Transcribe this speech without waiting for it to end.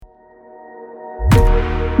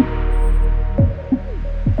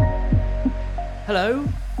Hello,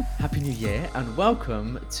 Happy New Year, and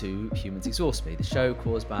welcome to Humans Exhaust Me, the show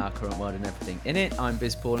caused by our current world and everything in it. I'm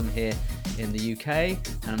Biz Paul, I'm here in the UK,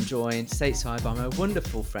 and I'm joined stateside by my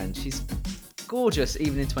wonderful friend. She's gorgeous,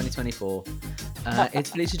 even in 2024. It's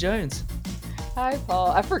Phylecia Jones. Hi, Paul.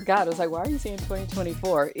 I forgot. I was like, why are you saying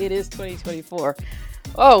 2024? It is 2024.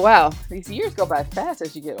 Oh, wow. These years go by fast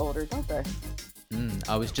as you get older, don't they?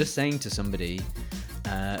 I was just saying to somebody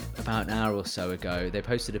about an hour or so ago, they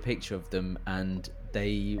posted a picture of them, and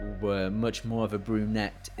they were much more of a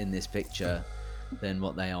brunette in this picture than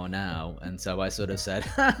what they are now. And so I sort of said,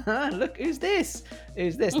 look, who's this?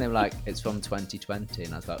 Who's this? And they were like, it's from 2020.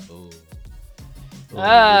 And I was like, oh, we're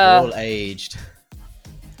all aged.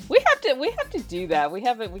 We have to do that. We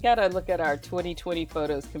got to look at our 2020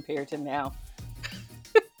 photos compared to now.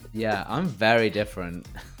 Yeah, I'm very different.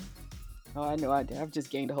 Oh, I know I did. I've just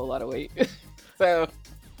gained a whole lot of weight. So,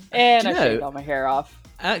 and I shaved all my hair off.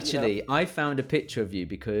 Actually, I found a picture of you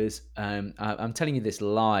because I'm telling you this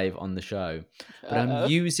live on the show, but I'm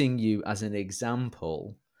using you as an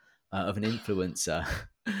example of an influencer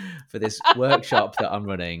for this workshop that I'm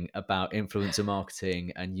running about influencer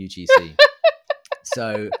marketing and UGC.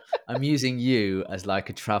 So I'm using you as like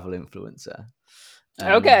a travel influencer.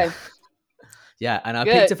 Okay. Yeah, and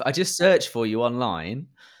I just searched for you online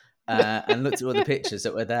and looked at all the pictures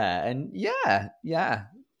that were there, and yeah.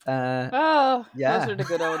 Those are the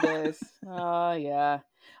good old days. Oh, yeah.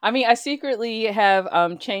 I mean, I secretly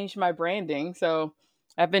have changed my branding, so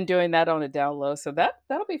I've been doing that on a down low. So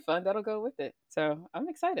that'll be fun. That'll go with it. So I'm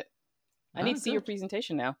excited. I need to see your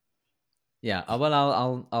presentation now. Yeah. Well,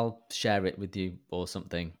 I'll share it with you or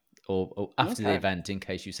something, or after the event, in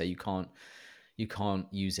case you say you can't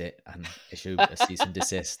use it and issue a cease and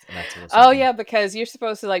desist letter or something. Oh yeah, because you're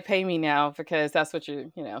supposed to like pay me now because that's what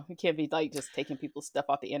you can't be like just taking people's stuff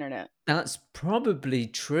off the internet. That's probably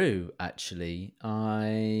true, actually.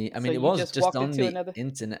 I mean, it was just on the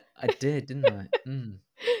internet. I did, didn't I?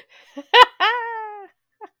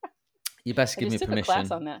 You best give me took permission. a class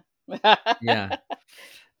on that. Yeah.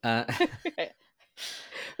 But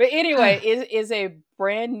anyway, it is a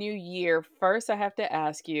brand new year. First, I have to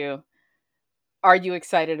ask you, are you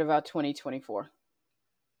excited about 2024?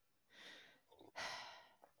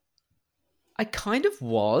 I kind of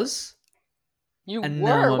was. You and were?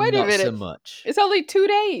 Now I'm Wait a not minute. so much. It's only 2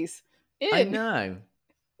 days in.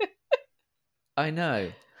 I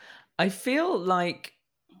know. I feel like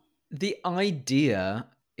the idea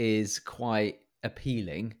is quite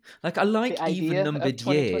appealing. Like, I like even numbered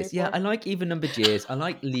years. Yeah, I like even numbered years. I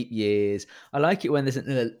like leap years. I like it when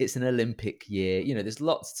it's an Olympic year. There's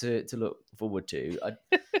lots to look forward to.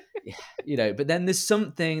 But then there's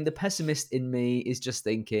something, the pessimist in me is just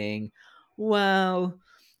thinking, well,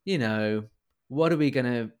 what are we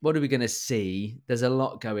gonna see? There's a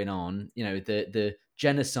lot going on. The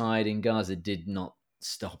genocide in Gaza did not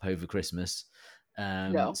stop over Christmas.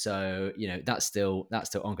 No. So that's still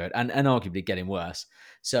ongoing and arguably getting worse.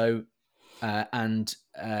 So the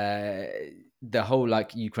whole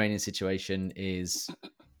like Ukrainian situation is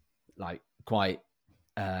like quite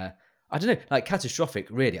I don't know, like catastrophic,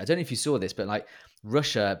 really. I don't know if you saw this, but like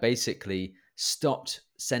Russia basically stopped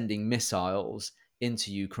sending missiles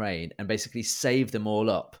into Ukraine and basically saved them all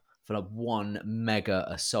up for like one mega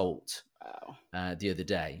assault the other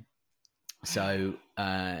day. So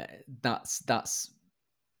that's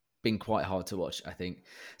been quite hard to watch, I think.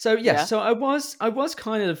 So yes, yeah. So I was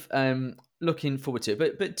kind of looking forward to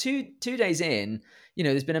it, but two days in,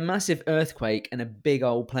 there's been a massive earthquake and a big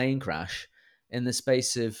old plane crash in the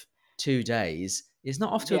space of 2 days. It's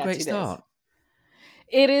not off to a great start.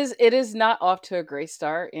 It is not off to a great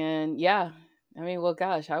start, and yeah, I mean, well,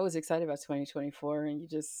 gosh, I was excited about 2024, and you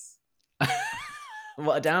just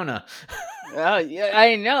what a downer. Oh yeah,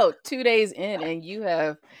 I know. 2 days in, and you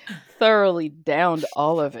have thoroughly downed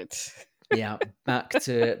all of it. Yeah, back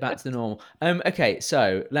to the normal. Okay,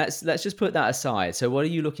 so let's just put that aside. So, what are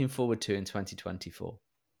you looking forward to in 2024?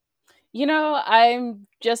 I'm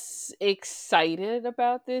just excited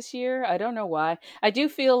about this year. I don't know why. I do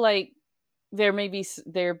feel like there be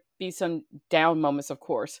some down moments, of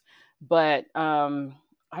course, but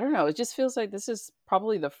I don't know. It just feels like this is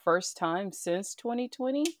probably the first time since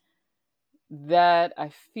 2020 that I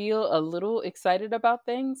feel a little excited about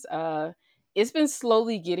things. It's been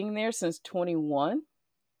slowly getting there since 21.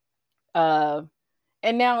 And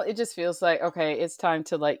now it just feels like, okay, it's time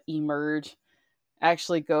to like emerge,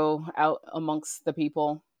 actually go out amongst the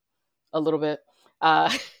people a little bit.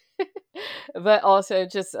 But also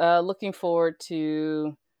just looking forward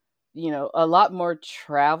to, a lot more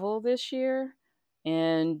travel this year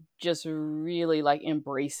and just really like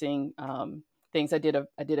embracing things. I did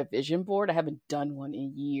a vision board. I haven't done one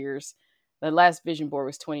in years. The last vision board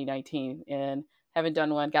was 2019, and haven't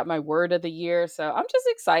done one. Got my word of the year, so I'm just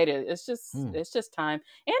excited. It's just Hmm. it's just time,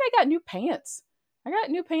 and I got new pants. I got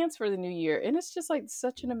new pants for the new year, and it's just like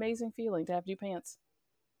such an amazing feeling to have new pants.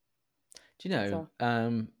 Do you know? So,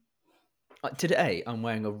 Today I'm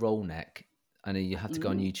wearing a roll neck. I know you have to go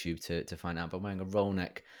on mm, YouTube to find out, but I'm wearing a roll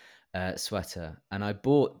neck sweater, and I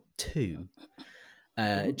bought two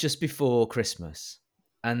ooh, just before Christmas,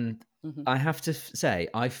 and hmm I have to say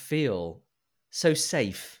I feel so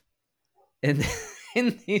safe in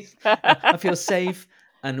in these. I feel safe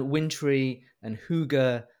and wintry and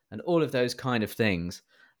hygge and all of those kind of things.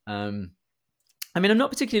 Um, I mean, I'm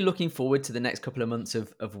not particularly looking forward to the next couple of months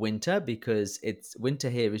of winter because it's winter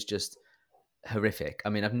here is just horrific. I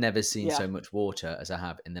mean, I've never seen yeah. so much water as I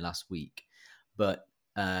have in the last week. But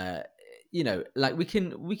uh, like we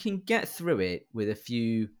can get through it with a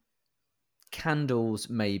few candles,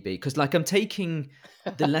 maybe. Because like I'm taking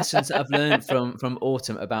the lessons that I've learned from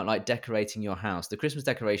autumn about like decorating your house. The Christmas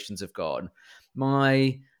decorations have gone.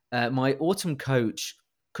 My autumn coach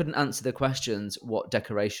couldn't answer the questions. What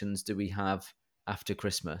decorations do we have after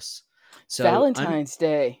Christmas? So I'm, Valentine's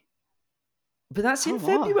Day. but that's in Come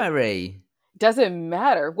on. February. Doesn't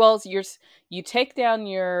matter. Well, you take down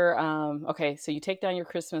your okay, so you take down your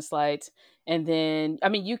Christmas lights, and then I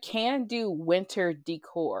mean you can do winter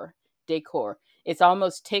decor. It's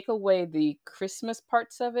almost take away the Christmas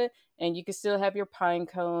parts of it, and you can still have your pine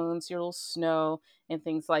cones, your little snow and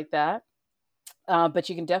things like that. But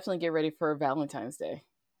you can definitely get ready for Valentine's Day.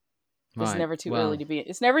 Right. Well,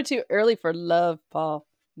 It's never too early for love, Paul.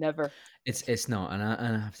 Never. it's not, and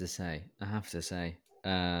I have to say,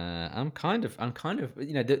 I'm kind of,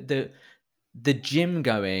 the gym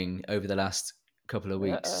going over the last couple of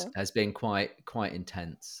weeks Uh-uh. has been quite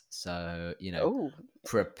intense. So Oh.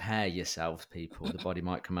 prepare yourselves, people. The body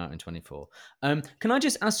might come out in 24. Can I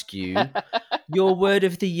just ask you your word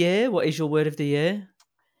of the year? What is your word of the year?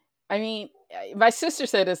 I mean, my sister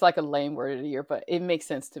said it's like a lame word of the year, but it makes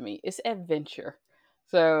sense to me. It's adventure.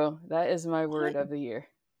 So that is my Why? word of the year.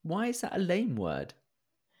 Why is that a lame word?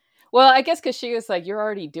 Well, I guess because she was like, "You're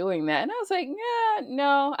already doing that," and I was like, "Yeah,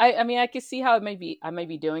 no." I mean, I could see how I may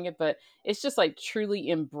be doing it, but it's just like truly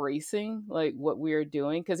embracing like what we're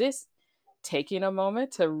doing because it's taking a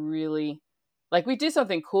moment to really, like, we did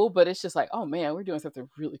something cool, but it's just like, oh man, we're doing something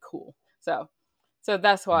really cool. So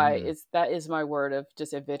that's why Mm. it's that is my word of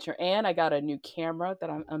just adventure. And I got a new camera that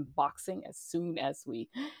I'm unboxing as soon as we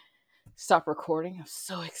stop recording. I'm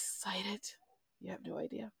so excited. You have no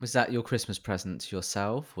idea. Was that your Christmas present to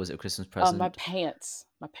yourself? Was it a Christmas My present? pants.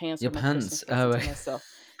 My pants Your were my Christmas pants. present Oh, to myself.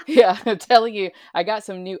 Yeah, I'm telling you, I got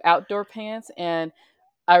some new outdoor pants, and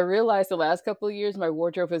I realized the last couple of years my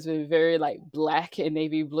wardrobe has been very like black and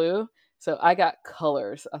navy blue. So I got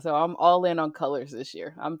colors. So I'm all in on colors this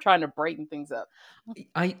year. I'm trying to brighten things up.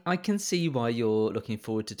 I can see why you're looking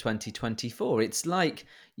forward to 2024. It's like,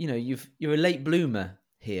 you're a late bloomer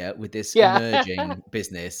here with this Yeah. emerging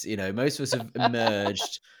business. Most of us have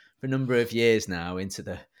emerged for a number of years now into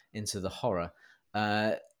the horror.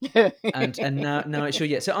 Uh, and now it's sure,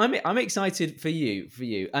 yeah. So I'm excited for you.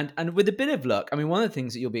 And with a bit of luck, I mean, one of the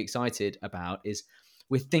things that you'll be excited about is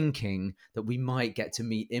we're thinking that we might get to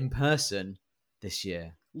meet in person this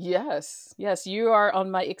year. Yes. Yes, you are on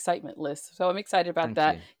my excitement list. So I'm excited about Thank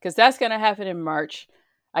that you. because that's going to happen in March.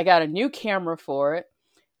 I got a new camera for it,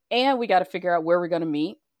 and we got to figure out where we're going to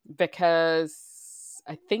meet because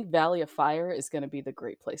I think Valley of Fire is going to be the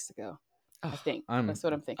great place to go. I Oh, think I'm that's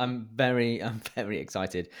what I'm thinking. I'm very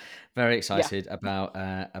excited, very Yeah. excited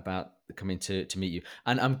about coming to meet you.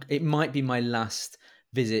 And it might be my last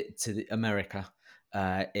visit to America,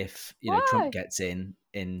 if Trump Why? gets in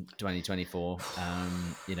 2024.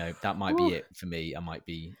 That might be Whew. it for me. I might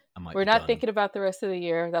be We're not done. thinking about the rest of the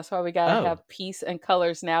year. That's why we got to Oh, have peace and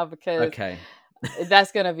colors now because okay.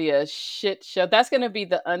 that's going to be a shit show. That's going to be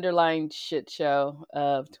the underlying shit show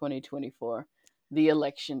of 2024, the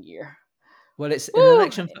election year. Well, it's an Woo!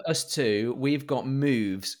 election for us too. We've got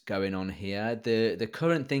moves going on here. The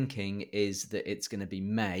current thinking is that it's going to be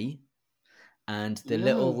May, and the Mm,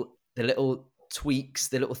 little the little tweaks,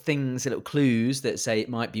 the little things, the little clues that say it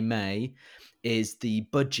might be May, is the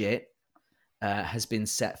budget has been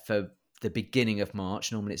set for the beginning of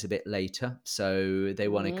March. Normally, it's a bit later, so they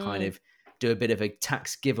want to kind mm, of do a bit of a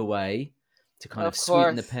tax giveaway to kind of of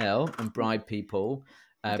sweeten the course. pill and bribe people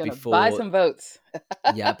Gonna buy before. some votes.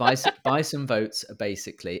 Yeah, buy some votes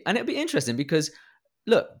basically, and it'll be interesting because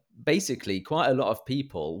look, basically, quite a lot of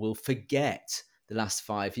people will forget the last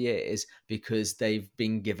 5 years because they've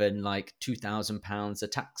been given like £2,000 a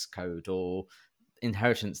tax code, or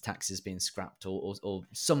inheritance taxes being scrapped, or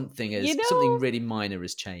something You as something know, really minor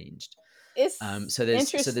has changed. it's So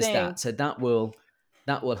there's interesting. that. So that will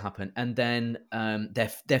happen, and then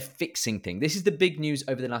they're fixing things. This is the big news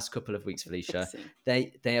over the last couple of weeks, Felicia.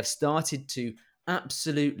 Fixing. They have started to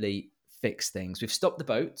absolutely fix things. We've stopped the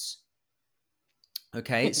boats.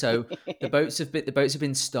 Okay, so the boats have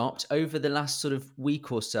been stopped over the last sort of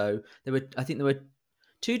week or so. I think there were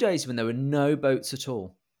 2 days when there were no boats at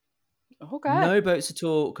all. Okay. No boats at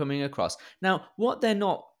all coming across. Now, what they're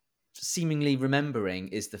not seemingly remembering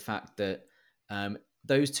is the fact that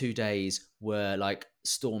those 2 days were like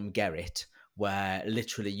Storm Gerrit, where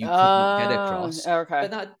literally you could not get across. Okay.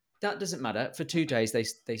 But that doesn't matter. For 2 days, they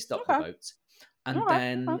stopped the Okay. boats, and Okay.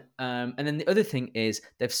 then the other thing is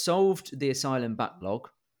they've solved the asylum backlog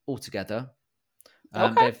altogether.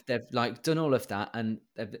 Okay. They've like done all of that, and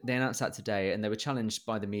they announced that today, and they were challenged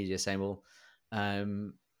by the media saying, "Well,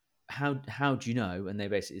 um, how do you know?" And they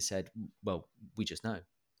basically said, "Well, we just know."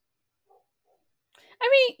 I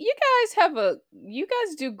mean, you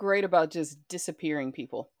guys do great about just disappearing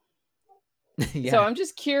people. So Yeah, I'm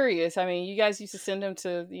just curious. I mean, you guys used to send them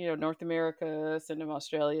to, North America, send them to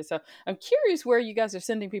Australia. So I'm curious where you guys are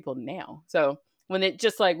sending people now. So when it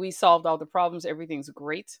just like we solved all the problems, everything's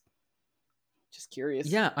great. Just curious.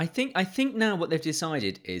 yeah. I think now what they've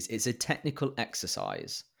decided is it's a technical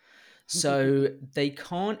exercise, so they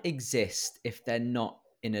can't exist if they're not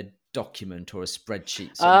in a document or a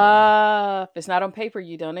spreadsheet somewhere. If it's not on paper,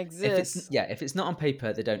 you don't If it's exist. yeah, if it's not on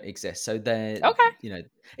paper, they don't exist. So they're Okay. you know,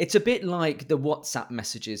 it's a bit like the WhatsApp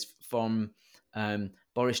messages from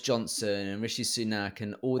Boris Johnson and Rishi Sunak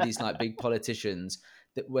and all these like big politicians,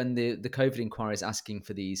 that when the COVID inquiry is asking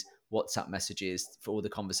for these WhatsApp messages for all the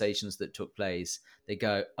conversations that took place, they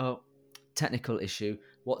go, oh, technical issue,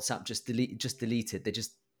 WhatsApp just deleted, they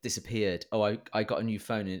just disappeared. Oh, I got a new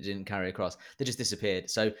phone and it didn't carry across. They just disappeared.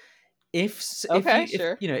 So if Okay, you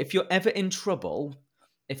sure. if you're ever in trouble,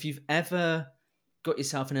 if you've ever got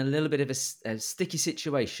yourself in a little bit of a sticky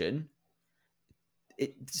situation,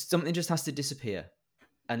 something just has to disappear,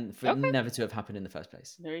 and for it Okay. never to have happened in the first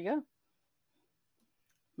place. There you go.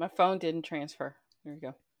 My phone didn't transfer. There you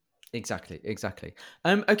go. Exactly.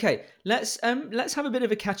 Okay, let's have a bit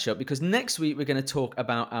of a catch up, because next week we're going to talk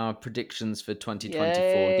about our predictions for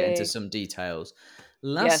 2024 and get into Yay. some details.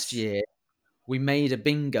 Last Yes. year we made a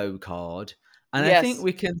bingo card, and I think Yes.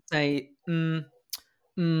 we can say,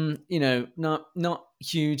 not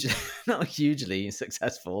huge, not hugely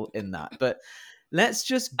successful in that. But let's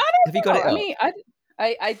just I have you don't got know. it I up?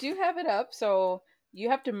 mean, I do have it up, so you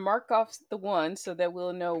have to mark off the one so that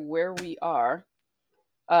we'll know where we are.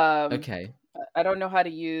 Um, Okay. I don't know how to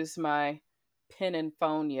use my pen and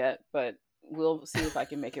phone yet, but we'll see if I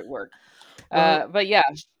can make it work. Well, But yeah.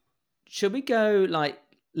 sh- should we go like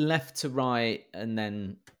left to right and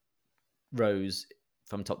then rows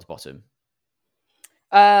from top to bottom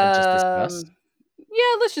and just discuss? Um,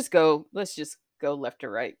 yeah, let's just go left to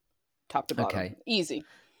right, top to bottom. Okay. Easy. All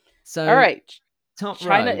So right. top row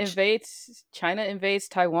China invades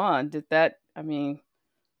Taiwan. Did that, I mean,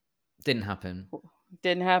 didn't happen.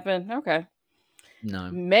 didn't happen. Okay. No.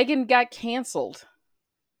 Megan got canceled.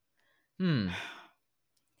 Hmm.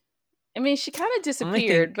 I mean, she kind of I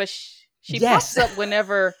disappeared, think but she yes. pops up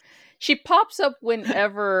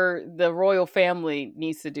whenever the royal family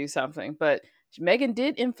needs to do something. But Megan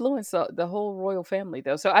did influence the whole royal family,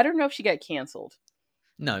 though. So I don't know if she got canceled.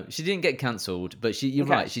 No, she didn't get cancelled, but you're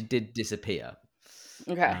Okay. right, she did disappear.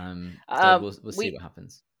 Okay. So we'll see We what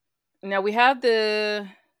happens. now we have the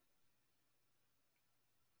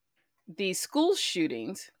school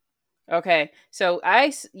shootings. Okay, so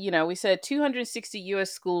we said 260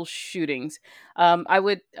 U.S. school shootings. I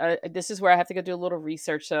would. This is where I have to go do a little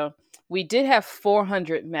research. So we did have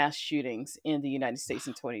 400 mass shootings in the United States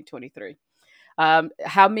in 2023.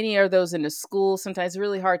 How many are those in the school? Sometimes it's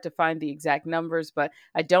really hard to find the exact numbers, but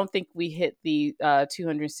I don't think we hit the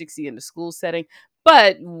 260 in the school setting.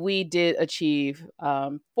 But we did achieve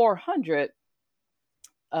 400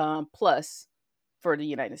 plus for the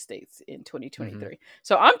United States in Hmm. 2023.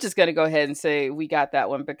 So I'm just going to go ahead and say we got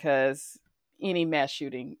that one because any mass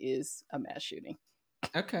shooting is a mass shooting.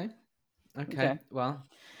 Okay. Okay. Okay. Well,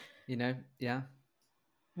 yeah.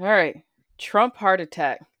 All right. Trump heart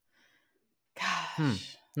attack. Hmm.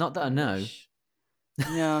 Gosh, Not that I I know. wish.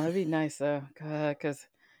 No, it'd be nice though. Because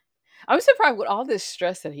I'm surprised with all this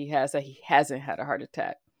stress that he has that he hasn't had a heart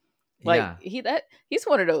attack. Like Yeah. he's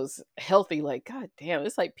one of those healthy, like, god damn,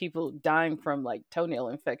 it's like people dying from like toenail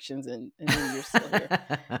infections and then you're still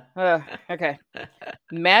here. Okay.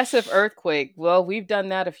 Massive earthquake. Well, we've done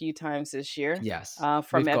that a few times this year. Yes. From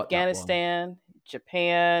We've got that one. Afghanistan,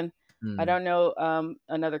 Japan. I Mm. don't know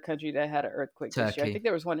another country that had an earthquake this year. I think Turkey.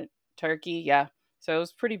 there was one in Turkey. Yeah, so it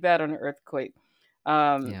was pretty bad on an earthquake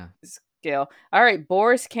Yeah. scale. All right,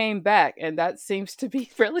 Boris came back, and that seems to be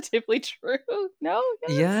relatively true. No,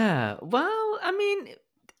 yes, Yeah. Well, I mean,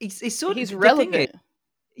 it's sort he's of the thing is, relevant.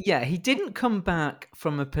 yeah, he didn't come back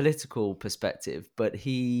from a political perspective, but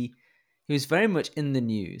he was very much in the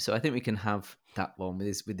news. So I think we can have that one with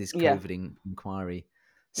his Yeah, COVID inquiry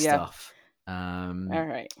yeah. stuff. All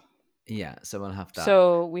right. Yeah, so we'll have that.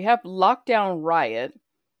 So we have lockdown riot,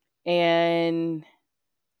 and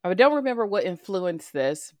I don't remember what influenced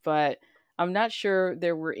this, but I'm not sure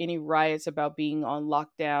there were any riots about being on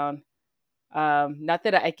lockdown. Not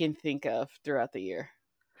that I can think of throughout the year.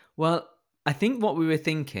 Well, I think what we were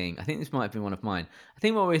thinking, I think this might have been one of mine. I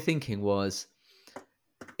think what we were thinking was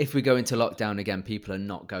if we go into lockdown again, people are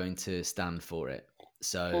not going to stand for it.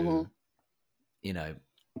 So, Mm-hmm. you know,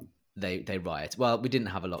 they riot. Well, we didn't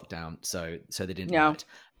have a lockdown, so they didn't No,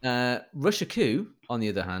 riot. Russia coup, on the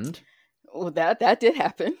other hand, well, that did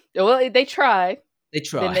happen. Well, they tried. they Then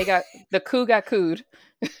try. they got the coup got cooed.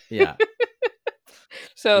 Yeah,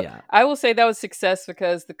 So yeah, I will say that was success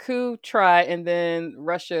because the coup tried, and then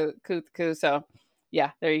Russia coup the coup. So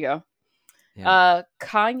yeah, there you go. yeah.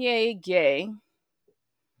 Kanye gay.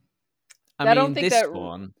 I I don't mean, think this that.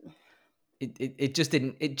 one, it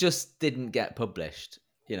just didn't get published.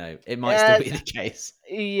 You know, it might still Uh, be the case.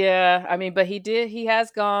 yeah, I mean, but he did. He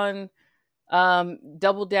has gone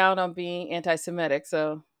double down on being anti-Semitic.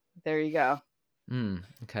 So there you go.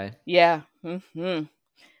 Okay. Yeah.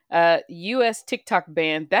 U.S. TikTok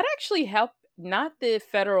ban that actually helped not the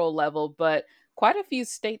federal level, but quite a few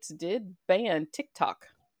states did ban TikTok.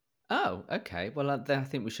 Oh, okay. Well, then I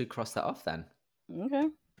think we should cross that off then. Okay,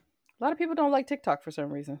 a lot of people don't like TikTok for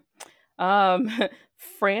some reason. Um,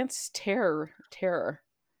 France terror.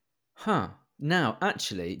 Huh. Now,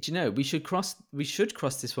 actually, do you know we should cross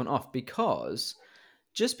this one off because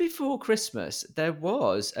just before Christmas there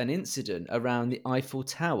was an incident around the Eiffel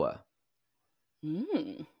Tower,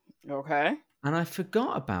 Mm, okay. and I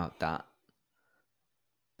forgot about that.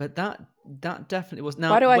 But that definitely was. Why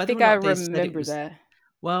Now, do I whether think or I not they said it remember was, that?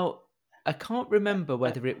 well, I can't remember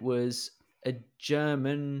whether it was a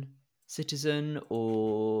German citizen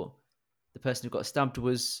or the person who got stabbed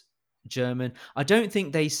was German. I don't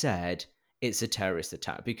think they said it's a terrorist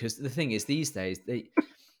attack because the thing is, these days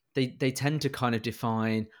they tend to kind of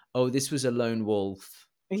define, oh, this was a lone wolf,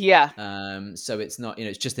 Yeah, so it's not,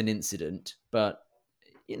 it's just an incident. But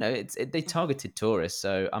they targeted tourists,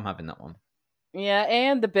 so I'm having that one. yeah,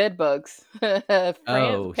 and the bed bugs. France,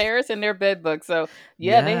 Oh, Paris, and their bed bugs. So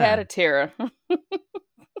yeah, they had yeah. a terror.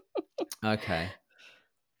 Okay.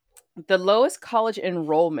 The lowest college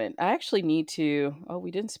enrollment. I actually need to. Oh,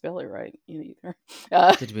 we didn't spell it right either.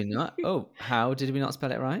 Uh, Did we not? Oh, how did we not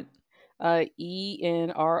spell it right? Enrolment.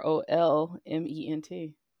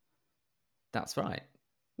 That's right.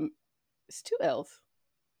 It's two L's.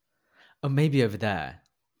 Oh, maybe over there.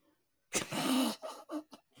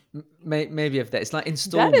 Maybe over there. It's like That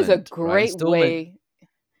is a installment, right? great Installment. way.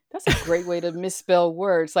 That's a great way to misspell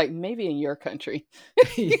words. Like maybe in your country.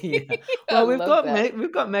 Yeah. I Well, we've love got that.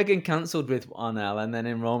 We've got Megan cancelled with one L, and then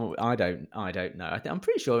enrollment. I don't know. I'm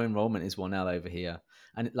pretty sure enrollment is one L over here,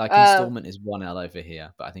 and like Uh, installment is one L over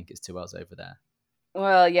here, but I think it's two L's over there.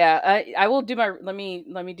 well, yeah. I will do my. Let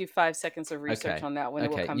me do 5 seconds of research Okay. on that one, and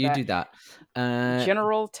we'll Okay. come You back. do that. Uh.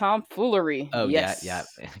 General tomfoolery. Oh yeah. Yeah.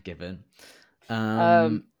 Yes. Given. Um,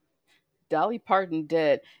 Um. Dolly Parton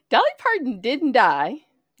dead. Dolly Parton didn't die,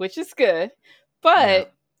 which is good, Yeah.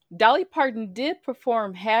 but Dolly Parton did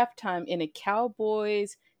perform halftime in a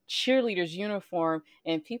Cowboys cheerleader's uniform,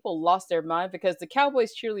 and people lost their mind because the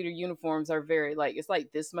Cowboys cheerleader uniforms are very like it's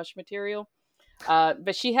like this much material.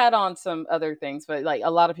 But she had on some other things, but like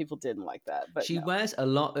a lot of people didn't like that. But She no, wears a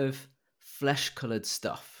lot of flesh-colored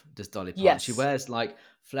stuff. Does Dolly Parton? She yes, wears like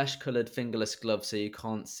flesh-colored fingerless gloves, so you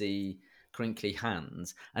can't see crinkly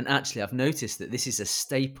hands. And actually, I've noticed that this is a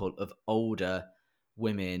staple of older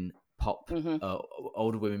women pop, hmm uh,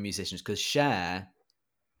 older women musicians. Because Cher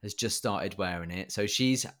has just started wearing it, so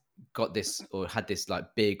she's got this or had this like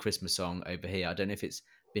big Christmas song over here. I don't know if it's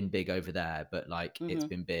been big over there, but like it's hmm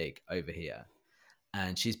been big over here,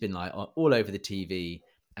 and she's been like all over the TV,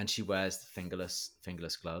 and she wears fingerless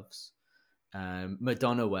gloves.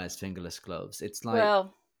 Madonna wears fingerless gloves. It's like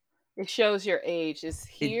well, it shows your age. It's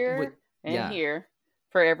it would, here and yeah. here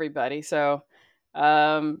for everybody. So,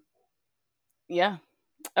 um, yeah.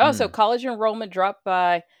 Oh, so Mm. college enrollment dropped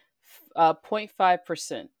by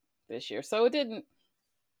 0.5% this year. So it didn't.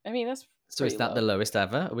 I mean, that's So is pretty that the low. lowest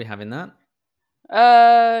ever? Are we having that?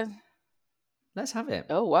 Uh Let's have it.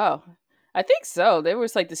 oh wow. I think so. There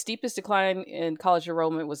was like the steepest decline in college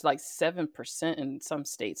enrollment was like 7% in some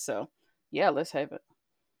states. So, yeah, let's have it.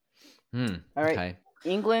 All right. Okay.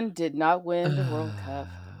 England did not win the World Cup.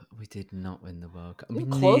 We did not win the World Cup. We We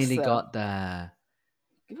were close nearly though. got there.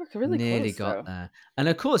 We were really Nearly close got though. there. And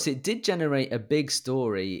of course, it did generate a big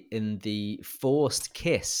story in the forced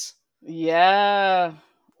kiss Yeah.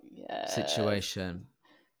 Yes. situation.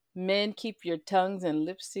 Men, keep your tongues and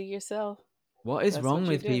lips to yourself. What is That's wrong what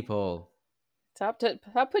you with do. people? Stop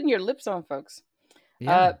putting your lips on folks.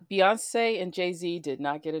 Yeah, Beyonce and Jay Z did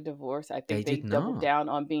not get a divorce. I they think they did doubled not. down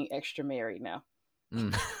on being extra married now.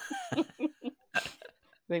 Mm.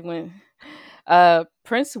 They went.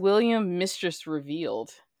 Prince William mistress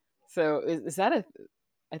revealed. So is that a?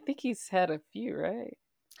 I think he's had a few, right?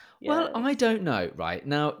 Well, I Yes. don't know. Right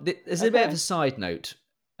now, there's a bit of Okay. a side note.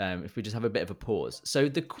 If we just have a bit of a pause. So,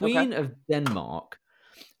 the Okay. Queen of Denmark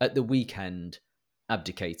at the weekend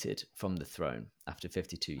abdicated from the throne after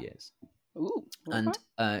 52 years. Ooh. Okay.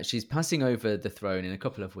 And she's passing over the throne in a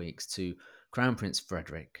couple of weeks to Crown Prince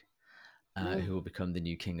Frederick, Mm. who will become the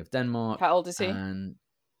new king of Denmark, How old is he? and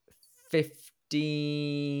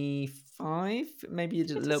 55, maybe a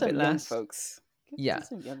Get to little bit some young less. folks. Get to Yeah.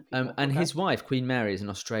 some young people. And Okay. his wife, Queen Mary, is an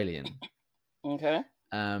Australian. Okay.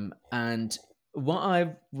 And what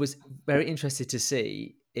I was very interested to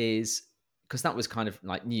see is because that was kind of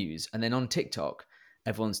like news. And then on TikTok,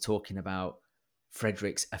 everyone's talking about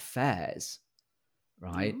Frederick's affairs,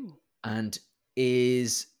 right? Ooh. And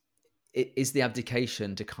is is the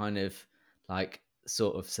abdication to kind of like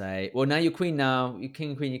sort of say, well, now you're queen, now you're king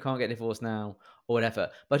and queen, you can't get divorced now, or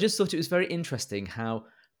whatever. But I just thought it was very interesting how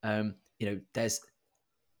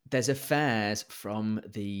there's affairs from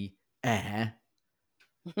the heir.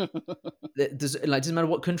 Does like doesn't matter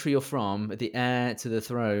what country you're from, the heir to the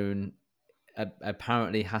throne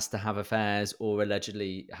apparently has to have affairs or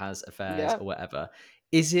allegedly has affairs Yeah. or whatever.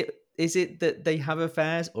 Is it that they have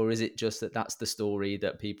affairs, or is it just that that's the story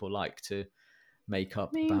that people like to make I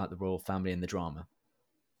up mean, about the royal family and the drama?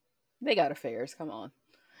 they got affairs. Come on.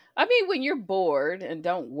 I mean, when you're bored and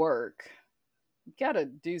don't work, you gotta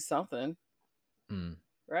do something, Mm,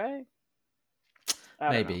 right? I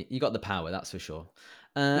don't know. maybe you got the power, that's for sure.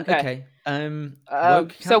 Okay. Okay.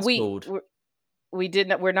 Woke So we cancelled. we did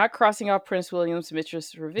not. We're not crossing off Prince William's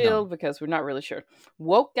mistress No. revealed because we're not really sure.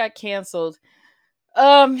 Woke got canceled.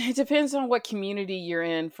 It depends on what community you're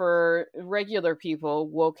in. For regular people,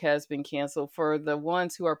 woke has been canceled. For the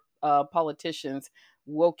ones who are politicians,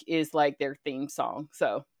 woke is like their theme song.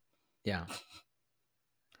 So, Yeah.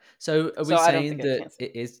 So are we so I don't saying think it that canceled.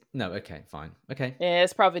 it is? No. Okay. Fine. Okay. Yeah,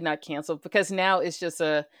 it's probably not canceled because now it's just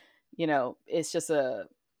it's just a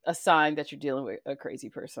sign that you're dealing with a crazy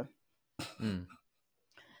person. Mm.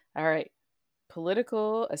 All right,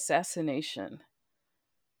 political assassination.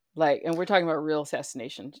 Like, and we're talking about real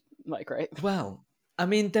assassination, like, right? Well, I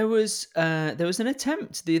mean, there was an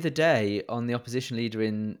attempt the other day on the opposition leader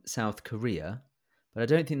in South Korea, but I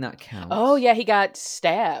don't think that Oh counts. yeah, he got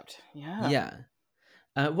stabbed. Yeah.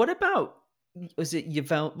 Yeah. What about was it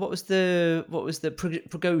Yvel? What was the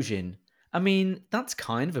Prigozhin? I mean, that's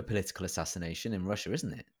kind of a political assassination in Russia,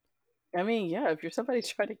 isn't it? I mean, yeah, if you're somebody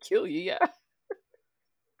trying to kill you, yeah.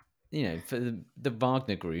 For the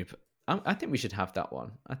Wagner Group. I think we should have that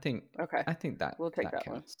one. I think Okay, I think that we'll take that that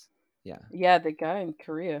one. counts. Yeah, Yeah, the guy in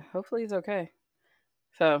Korea. Hopefully he's okay.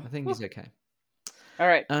 So, I think whew. he's okay. All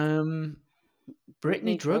right, Um, Brittany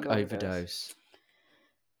Brittany drug drug overdose. overdose.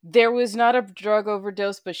 There was not a drug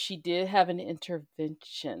overdose, but she did have an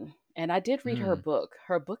intervention. And I did read her Hmm. book.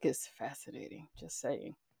 Her book is fascinating, just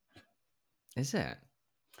saying. Is it?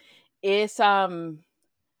 It's I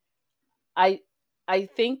I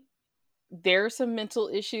think there's some mental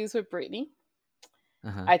issues with Brittany.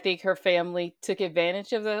 Uh huh. I think her family took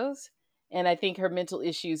advantage of those. And I think her mental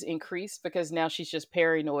issues increased because now she's just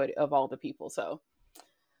paranoid of all the people. So,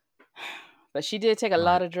 but she did take a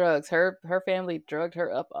lot Right. of drugs. Her family drugged her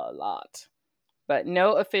up a lot. But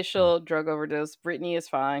no Mm. official drug overdose. Brittany is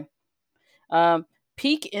fine. Um,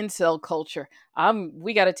 Peak incel culture.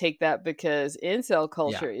 We got to take that because incel Yeah.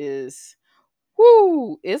 culture is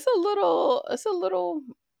whoo. It's a little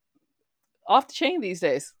off the chain these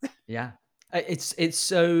days. Yeah. It's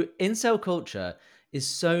so incel culture is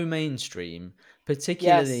so mainstream, Yes.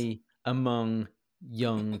 particularly among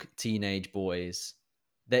young teenage boys.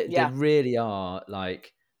 They Yeah. really are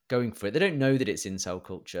like going for it. They don't know that it's incel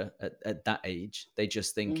culture at that age. They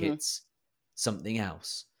just think Hmm. it's something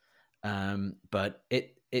else. But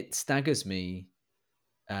it staggers me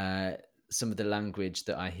uh, some of the language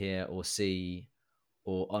that I hear or see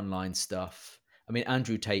or online stuff. I mean,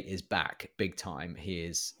 Andrew Tate is back big time. He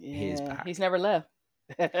is Yeah. He's back. never left.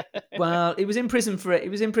 Well, it was in prison for it. He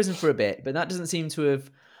was in prison for a bit, but that doesn't seem to have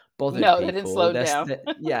bothered No, that didn't people. slow him down.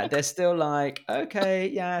 Yeah, they're still like, okay,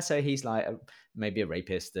 yeah. So he's like maybe a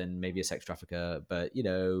rapist and maybe a sex trafficker, but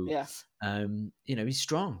Yeah. he's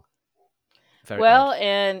strong. Very odd. Well,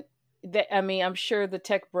 and I mean, I'm sure the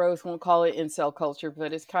tech bros won't call it incel culture,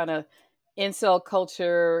 but it's kind of incel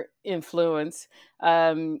culture influence.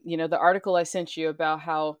 The article I sent you about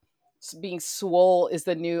how being swole is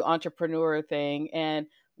the new entrepreneur thing, and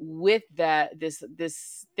with that,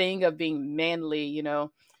 this thing of being manly,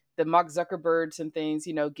 the Mark Zuckerbergs and things,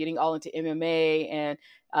 getting all into MMA and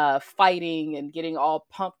fighting and getting all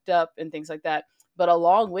pumped up and things like that. But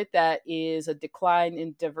along with that is a decline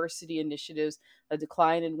in diversity initiatives, a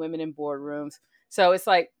decline in women in boardrooms. So it's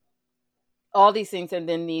like all these things, and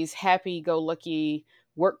then these happy-go-lucky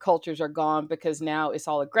work cultures are gone because now it's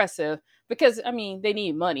all aggressive. Because I mean, they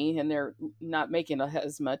need money and they're not making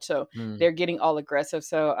as much, so Mm, they're getting all aggressive.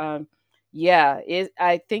 So yeah,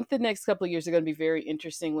 I think the next couple of years are going to be very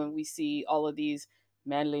interesting when we see all of these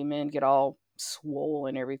manly men get all swole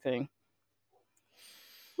and everything.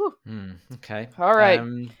 Whew. okay. All right,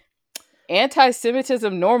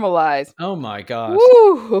 anti-Semitism normalized. Oh my gosh.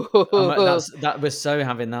 Woo! That we're so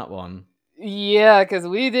having that one. Yeah, because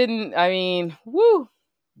we didn't. I mean, woo.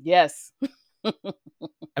 Yes.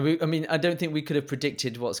 I mean, I don't think we could have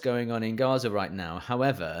predicted what's going on in Gaza right now.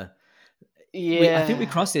 However, I think we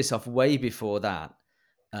Yeah. crossed this off way before that.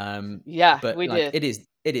 Yeah, But we like did.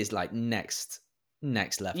 it is like next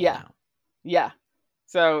level Yeah. now. Yeah.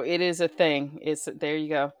 So it is a thing. It's there you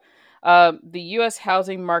go. The US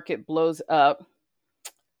housing market blows up.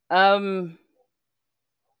 Um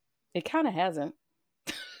it kind of hasn't.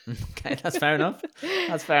 Okay, that's fair enough.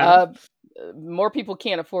 That's fair enough. uh More people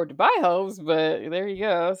can't afford to buy homes, but there you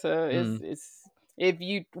go. So Mm. it's if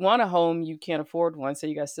you want a home, you can't afford one, so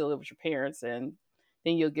you got to still live with your parents, and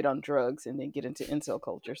then you'll get on drugs and then get into incel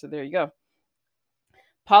culture. So there you go.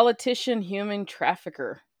 Politician, human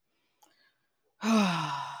trafficker.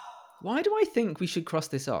 Why do I think we should cross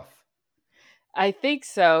this off? I think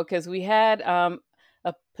so because we had a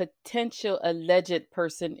potential alleged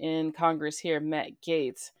person in Congress here, Matt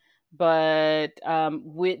Gaetz, but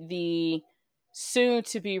with the soon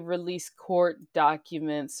to be released court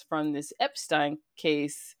documents from this Epstein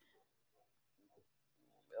case,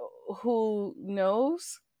 who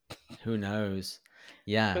knows? Who knows?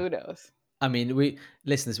 Yeah. Who knows? I mean, we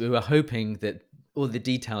listeners, we were hoping that all the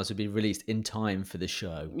details would be released in time for the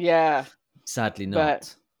show. Yeah, Sadly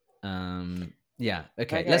but not. Yeah,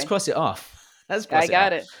 okay. Let's okay, cross it off. Let's I cross it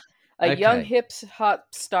got off. it. A young Okay. hip hop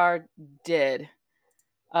star dead.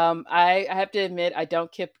 I have to admit I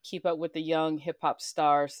don't keep up with the young hip hop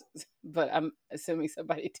stars, but I'm assuming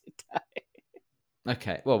somebody did die.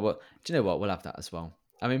 Okay. Well, do you know what? We'll have that as well.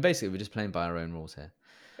 I mean, basically, we're just playing by our own rules here.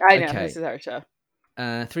 I know this Okay. is our show.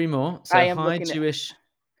 Three more. I So am looking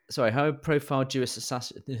at. high profile a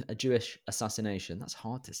Jewish assassination. That's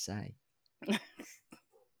hard to say. How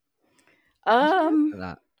do you Um,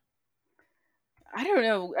 pronounce that? I don't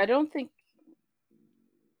know. I don't think.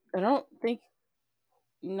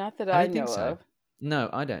 Not that I I don't think know so. of. No,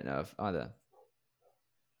 I don't know of either.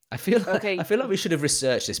 I feel I Okay. feel like we should have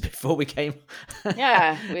researched this before we came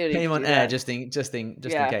Yeah, we don't need came to on do air that. just in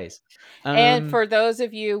Yeah. case. And for those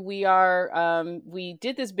of you, we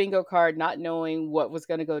did this bingo card not knowing what was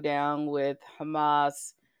going to go down with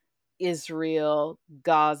Hamas, Israel,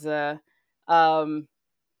 Gaza. Um,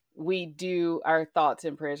 we do our thoughts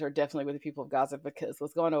and prayers are definitely with the people of Gaza because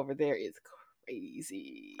what's going over there is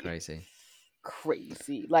crazy. Crazy.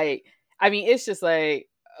 Crazy. Like, I mean, it's just like,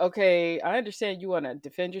 okay, I understand you want to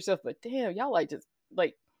defend yourself, but damn, y'all like just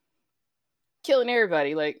like killing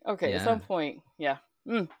everybody. Like, okay, at some Yeah. point, yeah.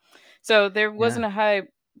 Mm. So there Yeah. wasn't a high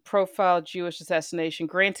profile Jewish assassination.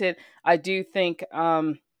 Granted, I do think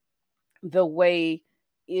the way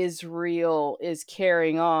Israel is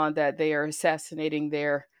carrying on that they are assassinating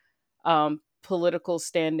their political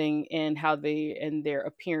standing and how they and their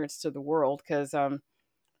appearance to the world because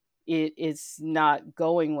it is not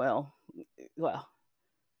going well. Well,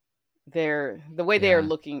 the way they are Yeah.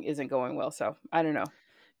 looking isn't going well. So I don't know.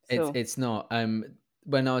 So It's not.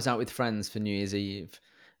 When I was out with friends for New Year's Eve,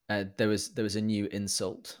 there was a new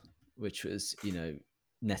insult, which was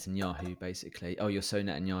Netanyahu basically. Oh, you're so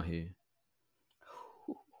Netanyahu.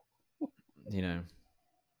 You know.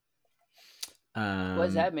 what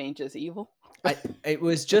does Um, that mean? Just evil? it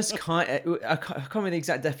was just I can't remember the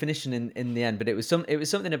exact definition in the end, but it was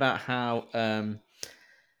something about how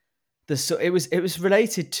it was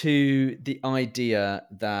related to the idea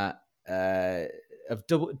that of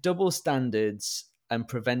double standards and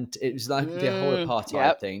prevent. It was like the whole apartheid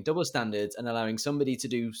Yep. thing, double standards, and allowing somebody to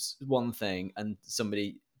do one thing and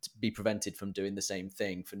somebody to be prevented from doing the same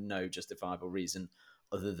thing for no justifiable reason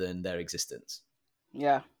other than their existence.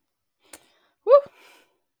 Yeah. Woo.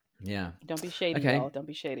 Yeah. Don't be shady, y'all. Okay. Don't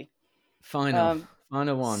be shady. Final. Um,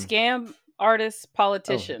 Final one. Scam artist Oh,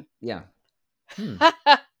 politician. yeah. Hmm.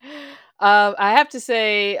 I have to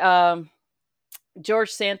say,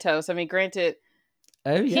 George Santos. I mean, granted,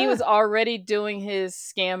 Oh, he was yeah. already doing his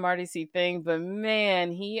scam artisty thing, but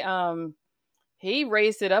man, he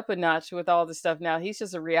raised it up a notch with all the stuff. Now he's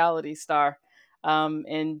just a reality star,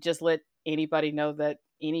 and just let anybody know that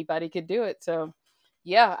anybody could do it. So,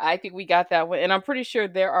 yeah, I think we got that one, and I'm pretty sure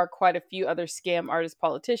there are quite a few other scam artist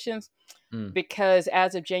politicians Hmm. because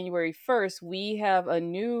as of January 1st, we have a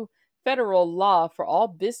new federal law for all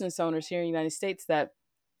business owners here in the United States that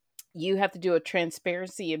you have to do a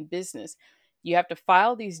transparency in business. You have to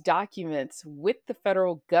file these documents with the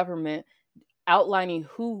federal government outlining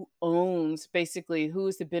who owns, basically who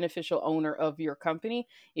is the beneficial owner of your company.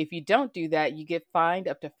 If you don't do that, you get fined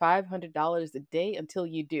up to $500 a day until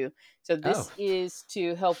you do. So Oh. this is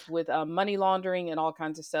to help with money laundering and all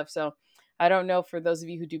kinds of stuff. So I don't know, for those of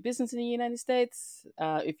you who do business in the United States,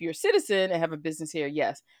 if you're a citizen and have a business here,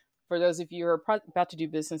 yes. For those of you who are about to do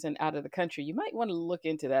business and out of the country, you might want to look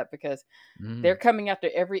into that because they're Mm. coming after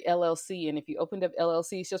every LLC. And if you opened up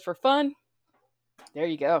LLCs just for fun, there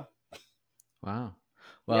you go. Wow.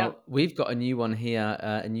 Yeah. Well, we've got a new one here,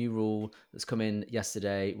 a new rule that's come in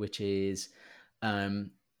yesterday, which is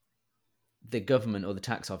um, the government or the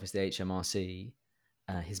tax office, the HMRC,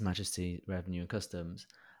 His Majesty Revenue and Customs,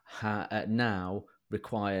 now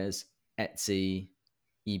requires Etsy,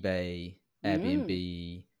 eBay, Mm.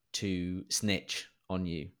 Airbnb to snitch on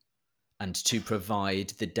you and to provide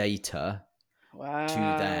the data to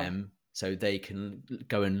Wow. them so they can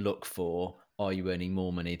go and look for, are you earning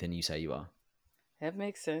more money than you say you are? That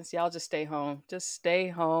makes sense. Y'all just stay home. Just stay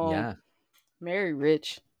home. Yeah. Marry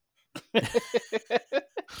rich.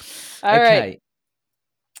 All right. Okay.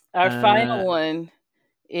 Our final Uh, one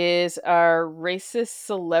is our racist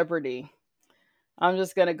celebrity. I'm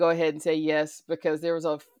just going to go ahead and say yes because there was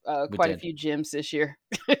we quite a did. few gems this year.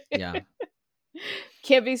 Yeah.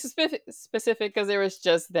 Can't be specific because there was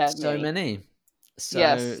just that So many. many. So,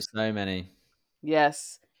 Yes. so many.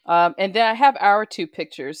 Yes. And then I have our two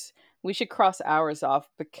pictures. We should cross ours off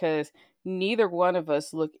because neither one of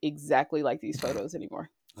us look exactly like these photos anymore.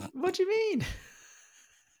 What do you mean?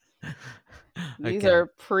 These Okay. are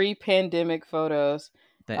pre-pandemic photos.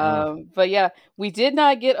 They are. But yeah, we did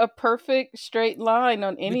not get a perfect straight line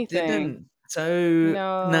on We anything. didn't. So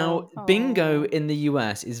now No. bingo Oh. in the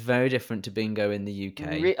US is very different to bingo in the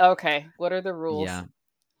UK. Okay. What are the rules? Yeah.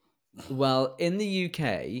 Well, in the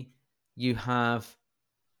UK, you have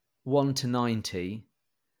 1 to 90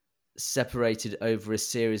 separated over a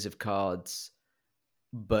series of cards,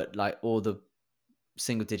 but like all the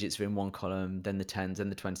single digits are in one column, then the tens, then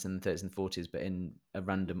the 20s, and the 30s and the 40s, but in a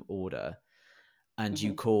random order. And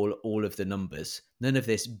you Hmm. call all of the numbers. None of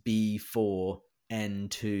this B4,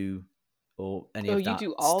 N2, or any Oh, of you that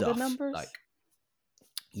do all the stuff. numbers? Like,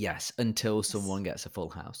 yes, until That's, someone gets a full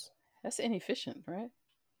house. that's inefficient, right?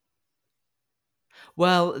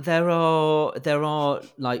 Well, there are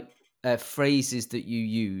like phrases that you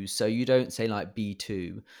use. So you don't say like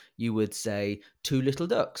B2. You would say two little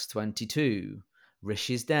ducks, 22.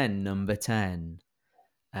 Rish's Den, number 10.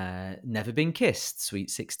 Never Been Kissed, Sweet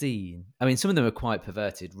 16. I mean, some of them are quite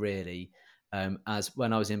perverted, really. As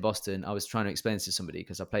when I was in Boston, I was trying to explain this to somebody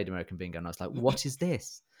because I played American Bingo and I was like, what is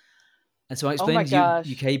this? And so I Oh my explained gosh.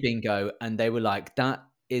 UK Bingo and they were like, that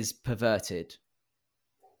is perverted.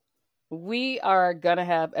 We are gonna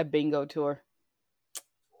have a bingo tour.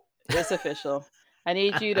 It's official. I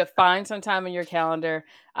need you to find some time in your calendar.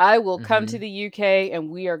 I will come to Hmm. the UK and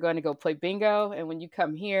we are going to go play bingo. And when you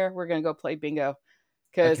come here, we're going to go play bingo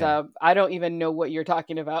because Okay. I don't even know what you're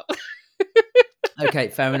talking about. Okay,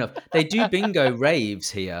 fair enough. They do bingo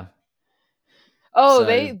raves here. Oh, So,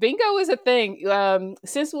 they bingo is a thing.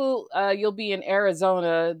 Since you'll be in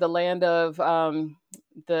Arizona, the land of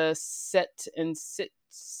the set and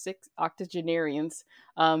six octogenarians.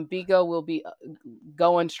 Bingo will be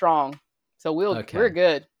going strong, so we're okay.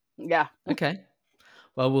 good. Yeah, Okay.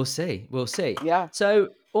 Well, we'll see. We'll see. yeah, So,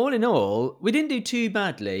 all in all, we didn't do too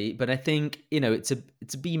badly, but I think it's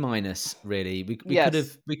a B minus. Really, we could have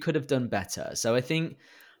yes. done better. So I think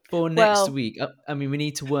for next Well, week, I mean, we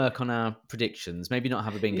need to work on our predictions. Maybe not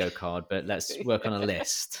have a bingo card, but let's work on a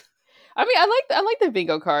list. I mean, I like the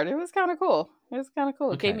bingo card. It was kind of cool. It was kind of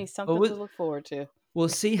cool. It gave me Okay. Well, something to look forward to. We'll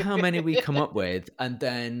see how many we come up with, and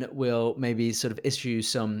then we'll maybe sort of issue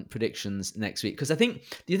some predictions next week. Because I think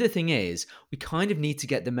the other thing is we kind of need to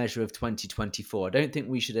get the measure of 2024. I don't think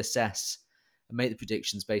we should assess and make the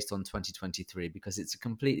predictions based on 2023 because it's a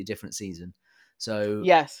completely different season. So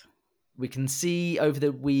Yes. we can see over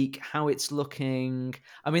the week how it's looking.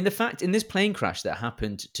 I mean, the fact in this plane crash that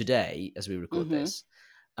happened today, as we record Hmm. this,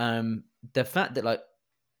 the fact that like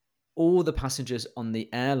all the passengers on the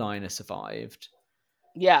airliner survived.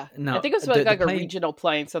 Yeah. I Now, think it was the like a plane, regional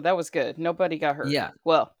plane, so that was good. Nobody got hurt. yeah.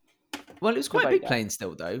 Well, Well, it was quite a nobody big died. plane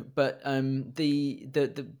still, though. But it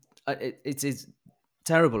is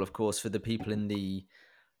terrible, of course, for the people in the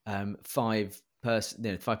five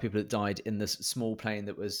people that died in this small plane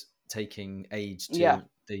that was taking aid Yeah. to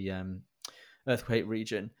the earthquake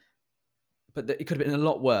region. But it could have been a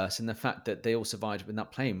lot worse. And the fact that they all survived in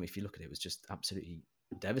that plane, if you look at it, was just absolutely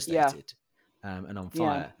Yeah. devastated and on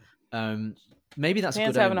Yeah. fire. Maybe that's a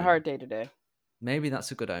Japan's good having a omen. hard day today. Maybe that's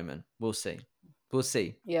a good omen. We'll see. We'll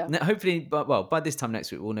see. Yeah. Now, hopefully, by this time next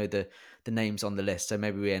week, we'll know the names on the list. So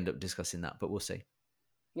maybe we end up discussing that, but we'll see.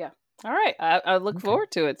 Yeah. All right. I look Okay.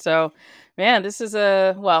 forward to it. So, man, this is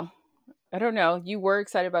well, I don't know. You were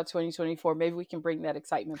excited about 2024. Maybe we can bring that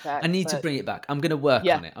excitement back. I need to But bring it back. I'm going to work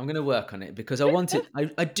yeah. on it. I'm going to work on it because I want it.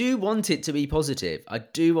 I do want it to be positive. I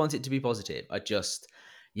do want it to be positive. I just,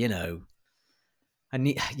 I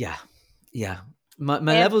need, yeah. My And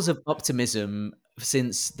levels of optimism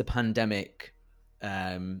since the pandemic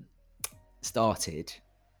started,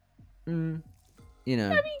 I mean,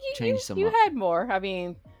 changed you somewhat. had more. I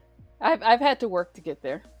mean, I've had to work to get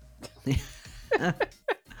there.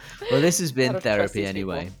 Well, this has I been don't trust therapy these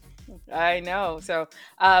people. anyway. I know. So,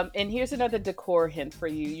 and here's another decor hint for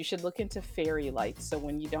you. You should look into fairy lights. So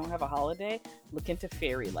when you don't have a holiday, look into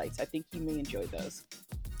fairy lights. I think you may enjoy those.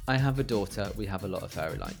 I have a daughter. We have a lot of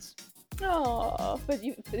fairy lights. Oh, but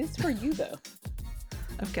it's for you though.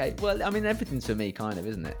 Okay. Well, I mean, everything's for me, kind of,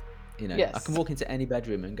 isn't it? I Yes. can walk into any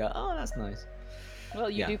bedroom and go, "Oh, that's nice." Well,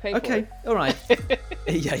 you Yeah. do pay Okay. for All right. it.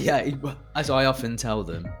 Yeah. As I often tell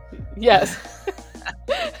them. Yes.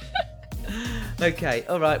 Okay.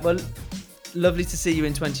 All right. Well, lovely to see you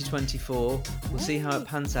in 2024. We'll see how it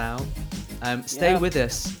pans out. Stay Yeah. with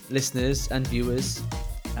us, listeners and viewers.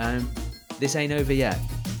 This ain't over yet.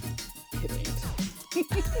 It ain't.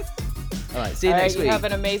 All right. See you All next right, week. you have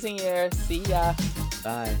an amazing year. See ya.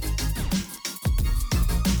 Bye.